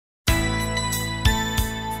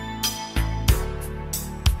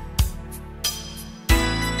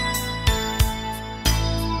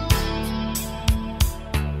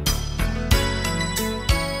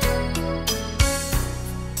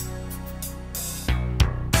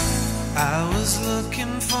I was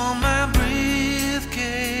looking for my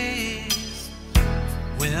briefcase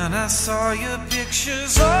when I saw your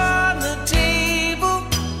pictures on the table.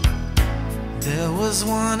 There was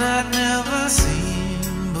one I'd never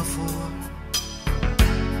seen before.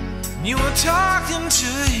 You were talking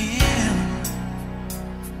to him.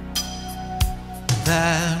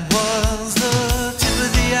 That was the tip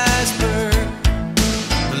of the iceberg.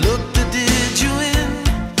 The look that did you in.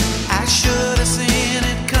 I should have seen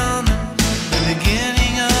it coming. The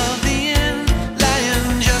beginning of the end,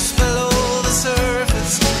 lying just below the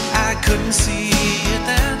surface. I couldn't see it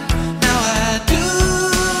then. Now I do.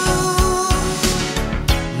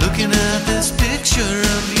 Looking at this picture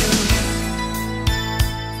of you.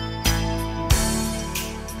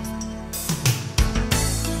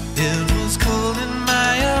 It was cold in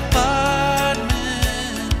my apartment.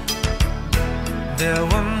 There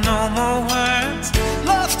were no more words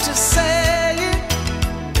left to say.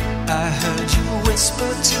 I heard you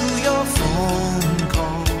whisper to your phone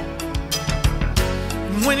call.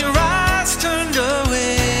 When your eyes turned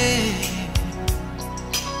away,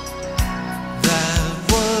 that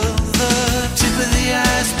was the tip of the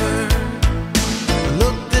iceberg. The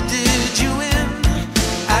look that did you in.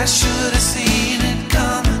 I should have seen it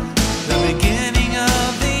coming. The beginning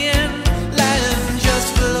of the end, lying just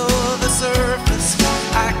below the surface.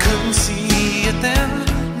 I couldn't see it then.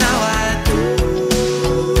 Now I do.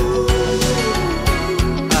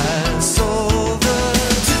 I saw the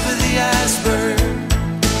tip of the iceberg,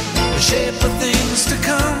 the shape of things to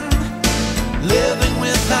come, living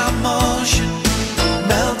without motion,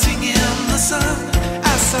 melting in the sun.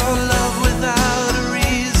 I saw love without a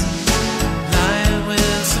reason, lying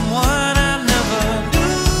with someone I never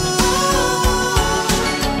knew.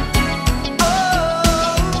 Oh,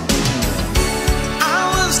 I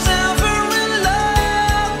was never in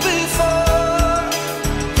love before.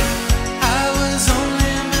 I was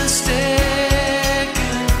only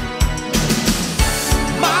mistaken.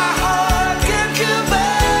 My heart can't give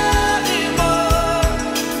anymore.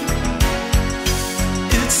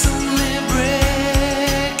 It's only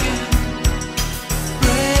breaking,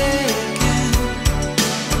 breaking.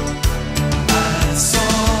 I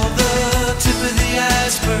saw the tip of the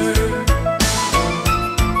iceberg.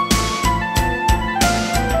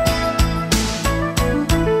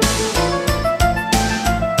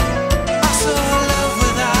 I saw love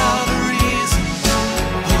without a reason,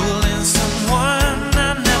 holding someone I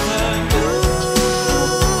never knew.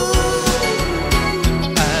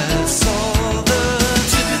 I saw the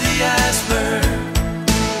tip of the iceberg.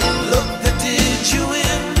 Look that did you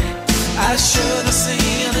in. I should have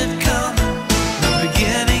seen it coming. The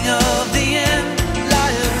beginning of the end,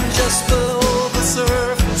 lying just below the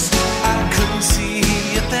surface. I couldn't see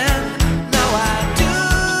it then. Now I do.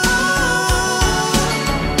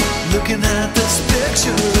 Looking at this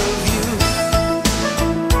picture.